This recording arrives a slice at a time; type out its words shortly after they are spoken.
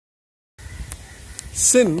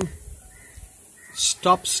Sin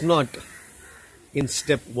stops not in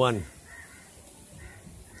step one.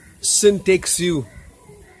 Sin takes you,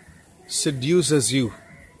 seduces you,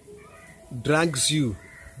 drags you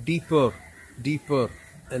deeper, deeper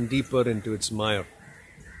and deeper into its mire.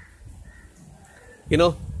 You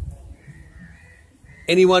know,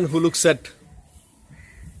 anyone who looks at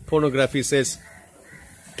pornography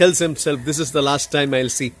tells himself, this is the last time I'll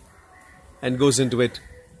see, and goes into it.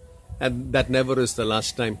 And that never is the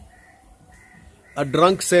last time. A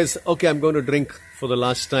drunk says, okay, I'm going to drink for the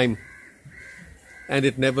last time. And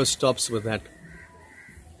it never stops with that.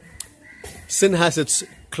 Sin has its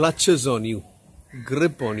clutches on you,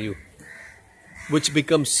 grip on you, which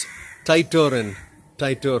becomes tighter and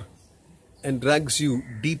tighter and drags you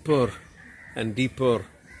deeper and deeper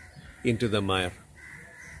into the mire.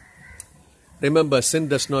 Remember, sin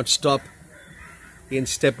does not stop in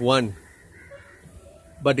step one,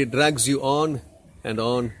 but it drags you on and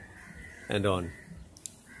on and on.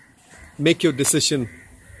 Make your decision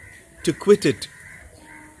to quit it,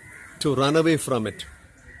 to run away from it,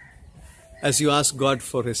 as you ask God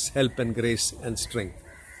for His help and grace and strength.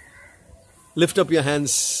 Lift up your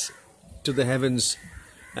hands to the heavens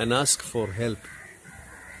and ask for help.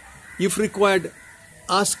 If required,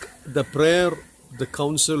 ask the prayer, the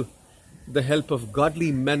counsel, the help of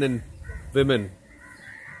godly men and women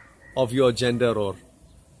of your gender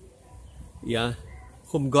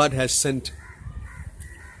whom God has sent,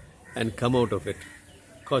 and come out of it.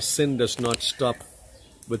 Because sin does not stop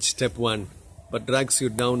with step one, but drags you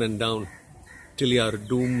down and down till you are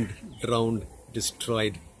doomed, drowned,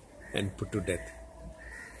 destroyed and put to death.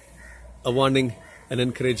 A warning, an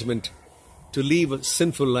encouragement to leave a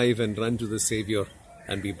sinful life and run to the Savior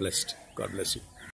and be blessed. God bless you.